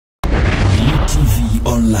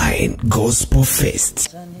Online Gospel Fest.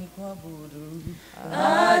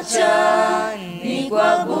 Acha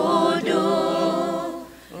nikuabudu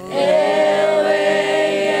ewe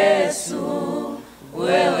Yesu,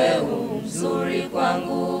 wewe mzuri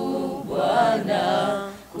kwangu Bwana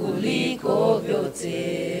kuliko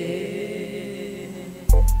vyote.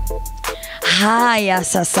 Haya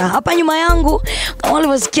sasa, hapa nyuma yangu kama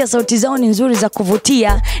ulivyosikia sauti zao ni nzuri za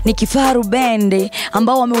kuvutia, ni KIFARU Band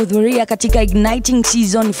ambao wamehudhuria katika Igniting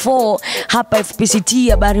Season 4 hapa FPCT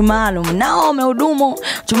ya Habari Maalum. Nao wamehudumu,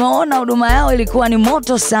 tumeona huduma yao ilikuwa ni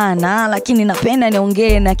moto sana, lakini napenda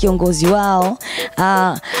niongee na kiongozi wao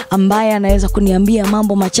ambaye anaweza kuniambia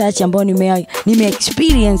mambo machache ambayo nime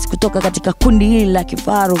experience kutoka katika kundi hili la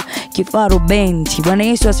KIFARU Band. Bwana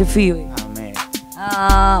Yesu asifiwe. Amen.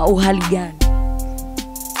 Uhali gani?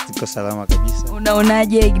 Niko salama kabisa.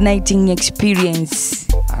 Unaonaje igniting experience?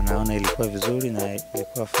 Anaona ilikuwa vizuri na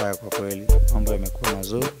ilikuwa faya kwa kweli. Mambo yamekuwa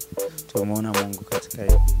mazuri. Tumeona Mungu katika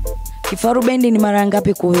hili. KIFARU Band ni mara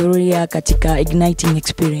ngapi kuhudhuria katika igniting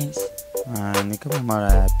experience? Ni kama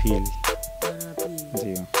mara ya pili.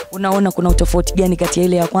 Ndio. Unaona kuna utofauti gani kati ya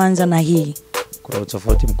ile ya kwanza na hii? Kuna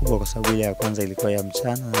utofauti mkubwa kwa sababu ile ya kwanza ilikuwa ya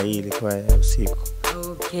mchana na hii ilikuwa ya usiku.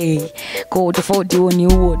 Okay. Kwa utofauti huo ni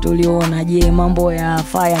huo tuliona. Je, mambo ya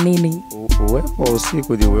fire nini? Uwepo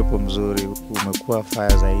usiku ni uwepo mzuri, umekuwa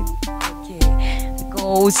fire zaidi. Okay.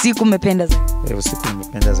 Kwa usiku umependa zaidi? Usiku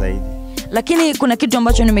nimependa zaidi. Lakini kuna kitu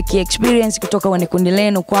ambacho nimeki-experience kutoka kwenye kundi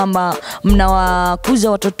lenu kwamba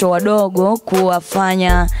mnawakuza watoto wadogo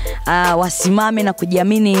kuwafanya wasimame na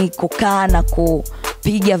kujiamini kukaa na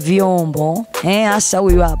kupiga vyombo. Hasa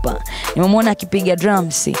huyu hapa nimemwona akipiga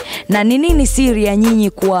drums. Na ni nini siri ya nyinyi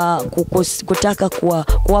kutaka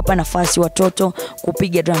kuwapa nafasi watoto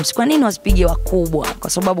kupiga drums? Kwa nini wasipige wakubwa? Kwa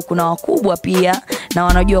sababu kuna wakubwa pia na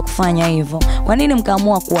wanajua kufanya hivyo. Kwa nini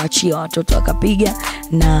mkaamua kuachia watoto wakapiga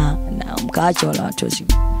na mkaacha wala watoto?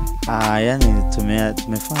 Yani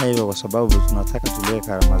tumefanya hivyo kwa sababu tunataka tulee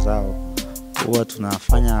karama zao. Huwa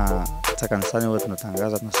tunafanya kanisani, huwa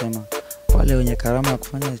tunatangaza, tunasema wale wenye karama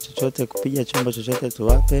kufanya chochote, kupiga chombo chochote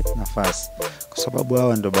tuwape nafasi, kwa sababu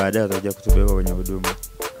hao ndio baadaye watakuja kutubeba kwenye huduma.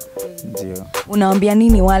 Ndio. Unawaambia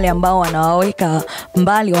nini wale ambao wanawaweka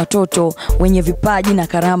mbali watoto wenye vipaji na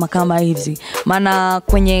karama kama hizi? Maana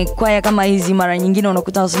kwenye kwaya kama hizi mara nyingine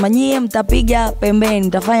unakuta wanasema nyie mtapiga pembeni,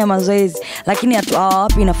 mtafanya mazoezi, lakini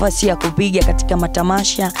hawawapi nafasi ya kupiga katika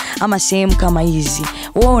matamasha ama sehemu kama hizi.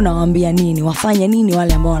 Wao unawaambia nini? Wafanye nini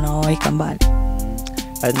wale ambao wanawaweka mbali?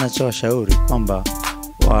 Ninachowashauri kwamba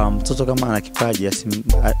mtoto kama ana kipaji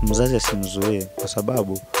mzazi asimzuie, kwa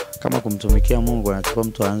sababu kama kumtumikia Mungu anatakiwa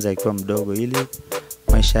mtu aanze akiwa mdogo ili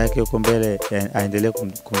maisha yake huko mbele aendelee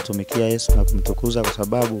kumtumikia Yesu na kumtukuza, kwa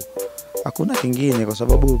sababu hakuna kingine. Kwa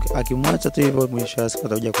sababu akimwacha tu hivyo mwisho wa siku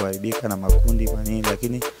atakuja kuharibika na makundi kwa nini.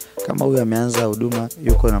 Lakini kama huyu ameanza huduma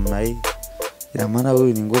yuko namna hii, ina maana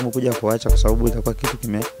huyu ni ngumu kuja kuacha, kwa sababu itakuwa kitu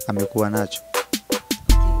amekuwa nacho.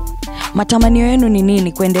 Matamanio yenu ni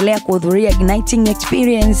nini? Kuendelea kuhudhuria igniting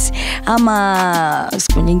experience ama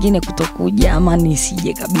siku nyingine kutokuja ama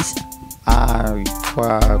nisije kabisa?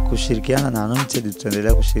 Kwa kushirikiana na Anointed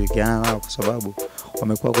tutaendelea kushirikiana nao, kwa sababu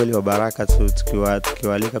wamekuwa kweli wa baraka.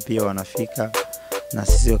 Tukiwalika pia wanafika, na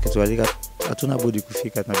sisi wakitualika hatuna budi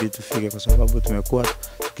kufika, tunabidi tufike, kwa sababu tumekuwa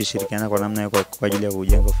tukishirikiana kwa namna hiyo kwa ajili ya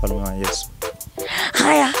kujenga ufalme wa Yesu.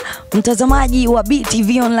 Haya, mtazamaji wa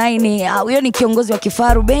BTV Online, huyo ni kiongozi wa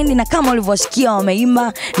KIFARU Band, na kama ulivyosikia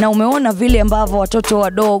wameimba na umeona vile ambavyo watoto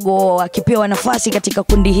wadogo wakipewa nafasi katika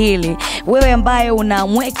kundi hili. Wewe ambaye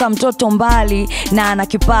unamweka mtoto mbali na ana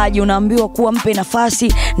kipaji, unaambiwa kuwa mpe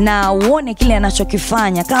nafasi na uone kile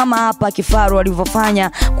anachokifanya, kama hapa KIFARU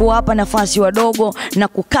walivyofanya kuwapa nafasi wadogo na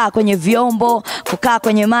kukaa kwenye vyombo, kukaa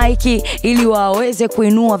kwenye maiki ili waweze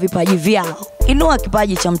kuinua vipaji vyao. Inua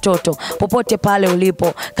kipaji cha mtoto popote pale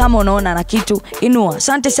ulipo. Kama unaona na kitu, inua.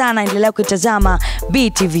 Asante sana, endelea kutazama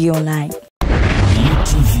BTV Online.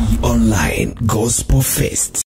 BTV Online Gospel Fest.